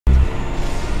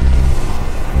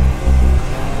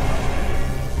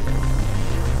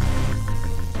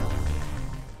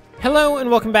Hello and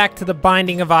welcome back to The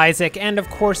Binding of Isaac and of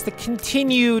course the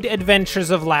continued adventures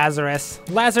of Lazarus.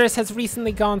 Lazarus has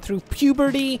recently gone through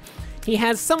puberty. He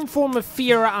has some form of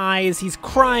fear eyes. He's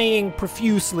crying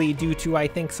profusely due to, I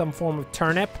think, some form of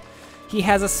turnip. He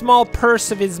has a small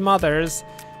purse of his mother's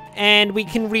and we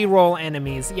can re-roll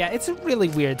enemies. Yeah, it's a really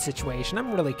weird situation.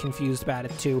 I'm really confused about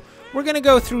it too. We're gonna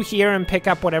go through here and pick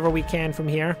up whatever we can from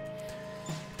here.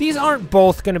 These aren't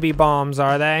both gonna be bombs,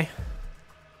 are they?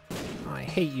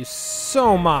 I hate you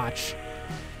so much.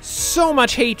 So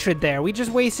much hatred there. We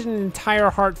just wasted an entire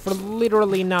heart for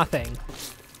literally nothing.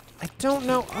 I don't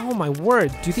know. Oh my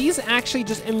word. Do these actually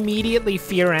just immediately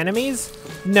fear enemies?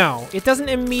 No, it doesn't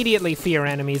immediately fear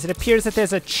enemies. It appears that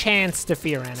there's a chance to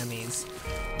fear enemies.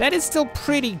 That is still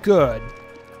pretty good.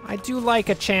 I do like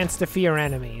a chance to fear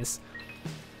enemies.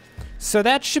 So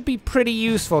that should be pretty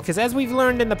useful, because as we've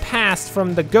learned in the past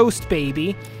from the ghost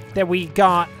baby that we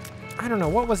got, I don't know,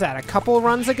 what was that, a couple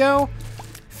runs ago?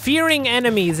 Fearing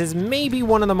enemies is maybe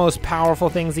one of the most powerful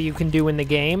things that you can do in the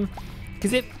game,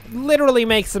 because it literally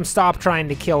makes them stop trying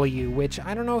to kill you, which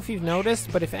I don't know if you've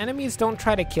noticed, but if enemies don't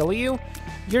try to kill you,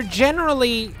 you're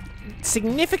generally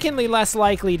significantly less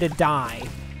likely to die,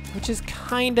 which is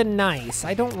kind of nice.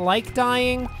 I don't like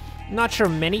dying. I'm not sure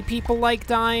many people like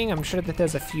dying. I'm sure that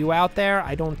there's a few out there.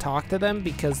 I don't talk to them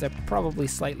because they're probably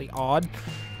slightly odd.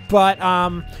 But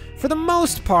for the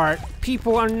most part,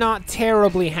 people are not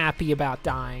terribly happy about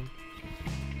dying.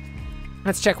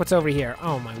 Let's check what's over here.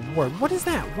 Oh my word, what is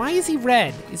that? Why is he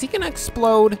red? Is he gonna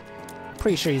explode?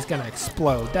 Pretty sure he's gonna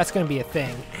explode. That's gonna be a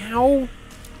thing. Ow.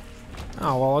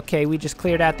 Oh, well, okay, we just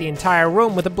cleared out the entire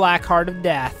room with a black heart of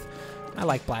death. I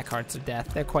like black hearts of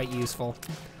death. They're quite useful.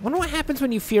 I wonder what happens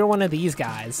when you fear one of these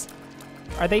guys.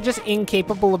 Are they just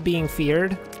incapable of being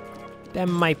feared? That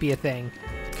might be a thing.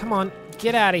 Come on.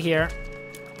 Get out of here.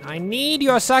 I need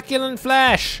your succulent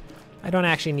flesh. I don't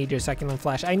actually need your succulent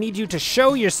flesh. I need you to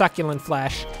show your succulent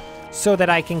flesh so that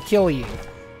I can kill you.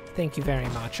 Thank you very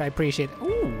much. I appreciate it.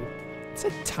 Ooh, it's a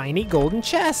tiny golden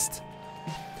chest.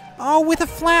 Oh, with a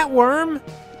flatworm.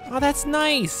 Oh, that's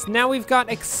nice. Now we've got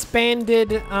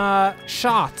expanded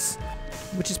shots,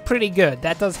 which is pretty good.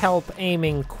 That does help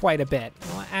aiming quite a bit.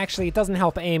 Well, actually, it doesn't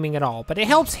help aiming at all, but it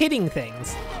helps hitting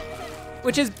things,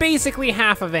 which is basically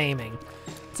half of aiming.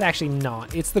 It's actually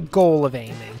not. It's the goal of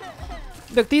aiming.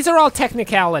 Look, these are all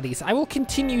technicalities. I will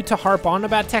continue to harp on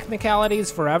about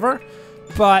technicalities forever,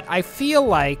 but I feel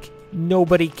like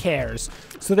nobody cares.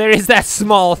 So there is that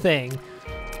small thing.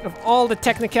 Of all the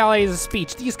technicalities of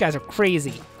speech, these guys are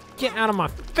crazy. Get out of my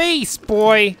face,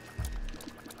 boy.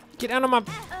 Get out of my...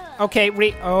 Okay,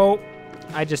 oh,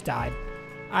 I just died.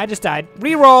 I just died.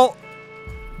 Reroll.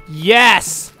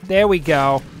 Yes, there we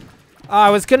go. I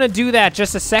was gonna do that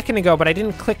just a second ago, but I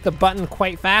didn't click the button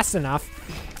quite fast enough.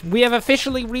 We have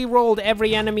officially re-rolled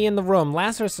every enemy in the room.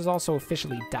 Lazarus has also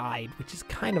officially died, which is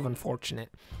kind of unfortunate.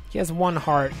 He has one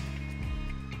heart.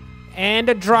 And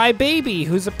a dry baby,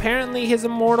 who's apparently his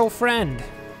immortal friend.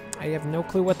 I have no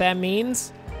clue what that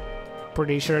means.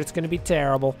 Pretty sure it's gonna be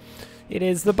terrible. It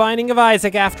is the Binding of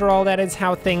Isaac, after all. That is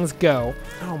how things go.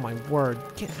 Oh my word,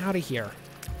 get out of here.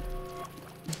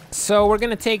 So we're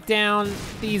gonna take down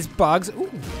these bugs. Ooh,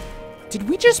 did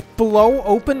we just blow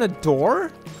open a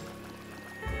door?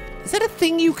 Is that a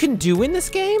thing you can do in this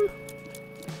game?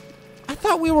 I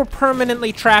thought we were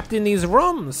permanently trapped in these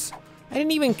rooms. I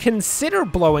didn't even consider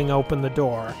blowing open the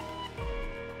door.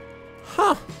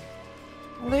 Huh.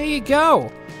 Well, there you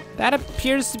go. That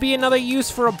appears to be another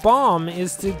use for a bomb,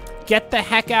 is to get the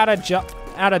heck out of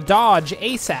Dodge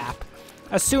ASAP.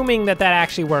 Assuming that that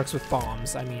actually works with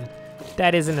bombs. I mean,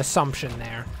 that is an assumption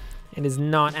there. It is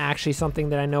not actually something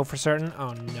that I know for certain.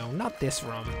 Oh no, not this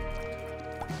room.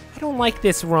 I don't like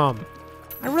this room.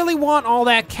 I really want all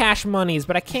that cash monies,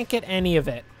 but I can't get any of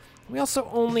it. We also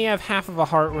only have half of a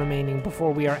heart remaining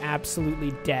before we are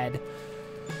absolutely dead.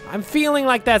 I'm feeling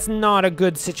like that's not a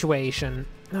good situation.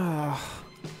 Oh.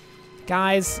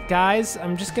 Guys,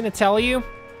 I'm just gonna tell you,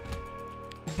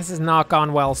 this has not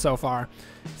gone well so far.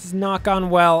 This has not gone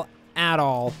well at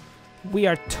all. We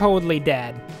are totally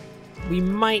dead. We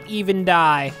might even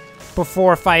die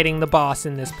before fighting the boss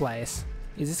in this place.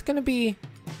 Is this gonna be...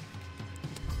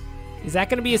 Is that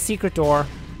gonna be a secret door?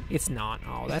 It's not.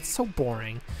 Oh, that's so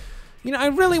boring. You know, I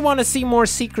really want to see more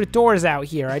secret doors out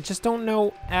here. I just don't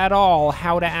know at all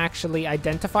how to actually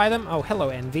identify them. Oh, hello,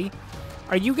 Envy.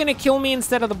 Are you gonna kill me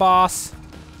instead of the boss?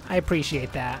 I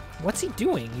appreciate that. What's he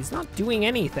doing? He's not doing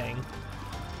anything.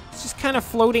 He's just kind of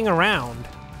floating around.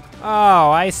 Oh,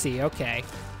 I see. Okay.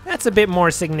 That's a bit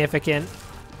more significant.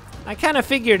 I kind of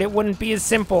figured it wouldn't be as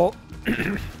simple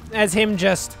as him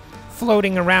just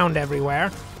floating around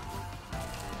everywhere.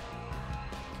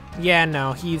 Yeah,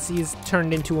 no, he's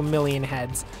turned into a million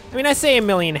heads. I mean, I say a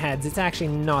million heads. It's actually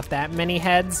not that many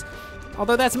heads.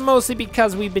 Although that's mostly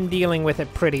because we've been dealing with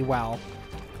it pretty well.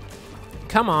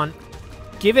 Come on.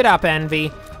 Give it up,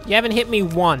 Envy. You haven't hit me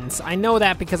once. I know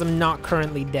that because I'm not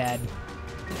currently dead.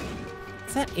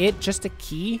 Is that it? Just a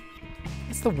key?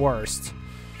 That's the worst.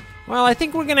 Well, I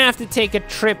think we're gonna have to take a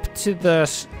trip to the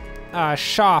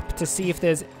shop to see if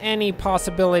there's any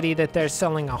possibility that they're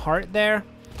selling a heart there.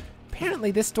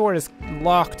 Apparently this door is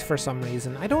locked for some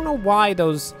reason. I don't know why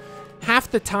those...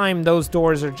 Half the time those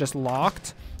doors are just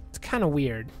locked. It's kind of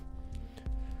weird.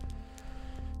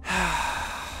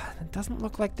 It doesn't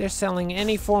look like they're selling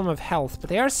any form of health, but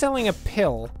they are selling a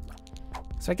pill.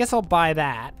 So I guess I'll buy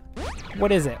that.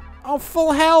 What is it? Oh,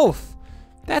 full health!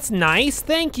 That's nice,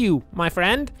 thank you, my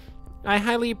friend. I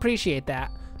highly appreciate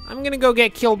that. I'm gonna go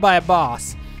get killed by a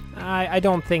boss. I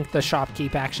don't think the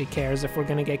shopkeep actually cares if we're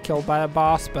gonna get killed by a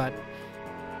boss, but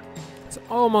it's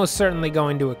almost certainly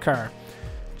going to occur.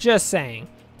 Just saying.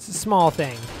 It's a small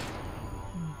thing.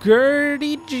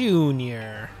 Gertie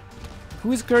Jr.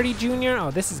 Who is Gertie Jr.?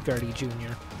 Oh, this is Gertie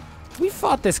Jr. We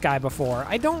fought this guy before.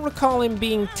 I don't recall him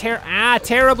being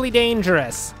terribly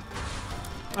dangerous.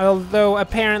 Although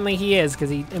apparently he is, because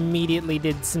he immediately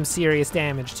did some serious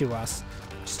damage to us.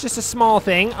 It's just a small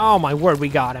thing. Oh my word, we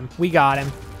got him. We got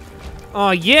him.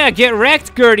 Oh yeah, get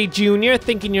wrecked, Gertie Jr.,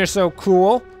 thinking you're so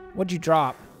cool. What'd you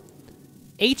drop?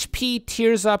 HP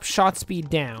tears up, shot speed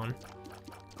down.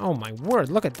 Oh my word,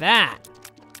 look at that.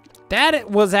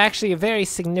 That was actually a very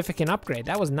significant upgrade.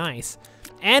 That was nice.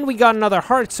 And we got another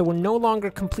heart, so we're no longer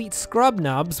complete scrub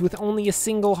nubs with only a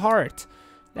single heart.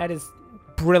 That is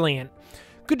brilliant.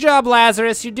 Good job,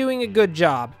 Lazarus. You're doing a good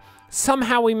job.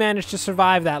 Somehow we managed to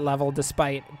survive that level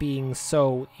despite being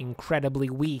so incredibly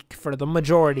weak for the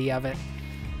majority of it.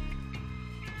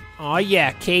 Oh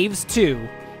yeah, caves too.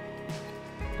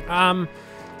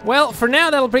 Well, for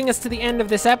now, that'll bring us to the end of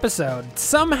this episode.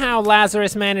 Somehow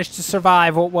Lazarus managed to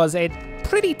survive what was a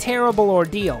pretty terrible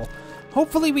ordeal.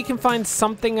 Hopefully we can find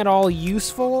something at all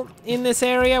useful in this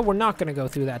area. We're not gonna go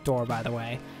through that door, by the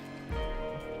way.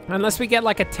 Unless we get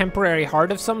like a temporary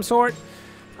heart of some sort,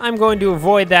 I'm going to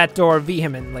avoid that door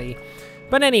vehemently.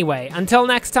 But anyway, until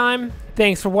next time,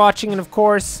 thanks for watching, and of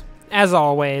course, as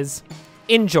always,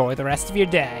 enjoy the rest of your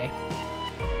day.